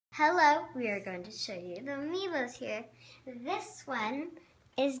Hello, we are going to show you the Amiibos here. This one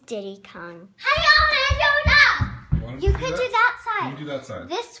is Diddy Kong. You could do that side. You do that side.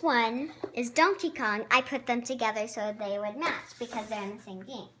 This one is Donkey Kong. I put them together so they would match because they're in the same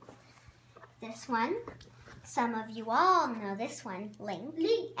game. This one, some of you all know this one, Link.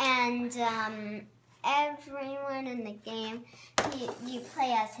 And everyone in the game, you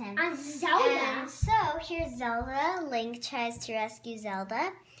play as him. And Zelda. And so here's Zelda. Link tries to rescue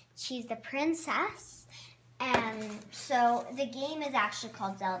Zelda. She's the princess. And so the game is actually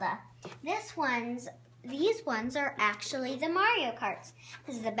called Zelda. These ones are actually the Mario Karts.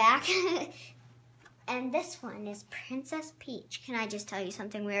 This is the back. And this one is Princess Peach. Can I just tell you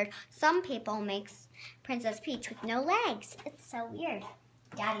something weird? Some people make Princess Peach with no legs. It's so weird.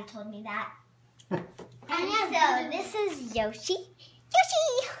 Daddy told me that. And so this is Yoshi.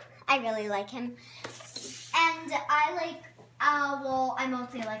 Yoshi! I really like him. And I like, I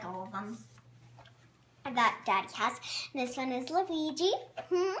mostly like all of them that Daddy has. This one is Luigi.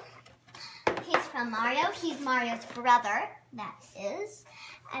 He's from Mario. He's Mario's brother, that is.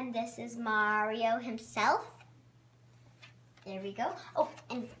 And this is Mario himself. There we go. Oh,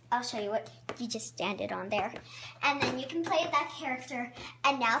 and I'll show you what. You just stand it on there. And then you can play as that character.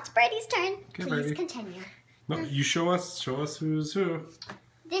 And now it's Brady's turn. Okay, Please Brady. continue. No, you show us who's who.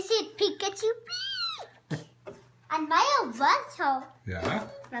 This is Pikachu. And Mario Vato. Yeah.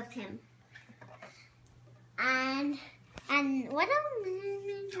 Loved him. And what else?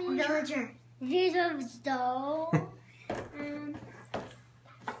 Villager. Villager.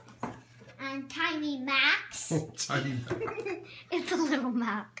 And Tiny Max. Tiny It's a little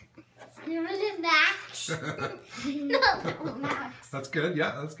Mac. Little Max. Not little Max. That's good.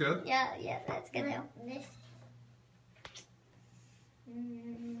 Yeah, that's good. Yeah, that's good though. This.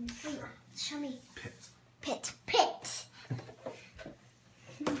 Wait, show me. Pit.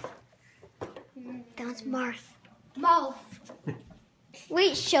 That's Marth.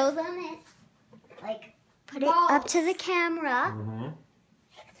 Wait, show them it. Like, put it up to the camera.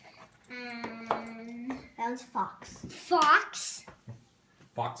 And that one's Fox. Fox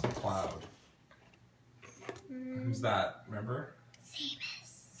and Cloud. Who's that? Remember?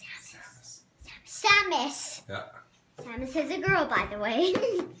 Samus. Yeah. Samus is a girl, by the way.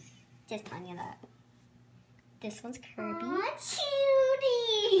 Just telling you that. This one's Kirby. Aw,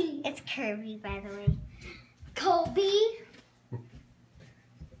 cutie. It's Kirby, by the way. Kobe.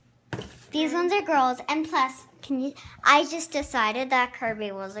 These ones are girls, and plus, I just decided that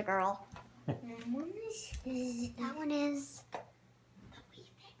Kirby was a girl. That one is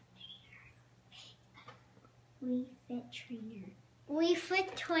Wii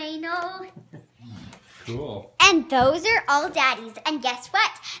Fit Trainer. Cool. And those are all Daddy's. And guess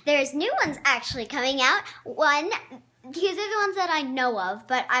what? There's new ones actually coming out. These are the ones that I know of,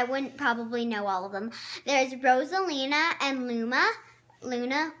 but I wouldn't probably know all of them. There's Rosalina and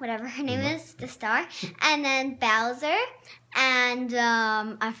Luna, whatever her name is, the star, and then Bowser, and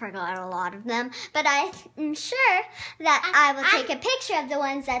I forgot a lot of them, but I'm sure that I will take a picture of the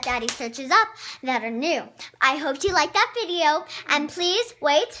ones that Daddy searches up that are new. I hope you liked that video, and please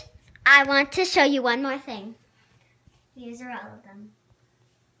wait, I want to show you one more thing. These are all of them.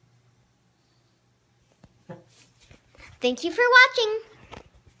 Thank you for watching.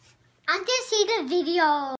 I'm going to see the video.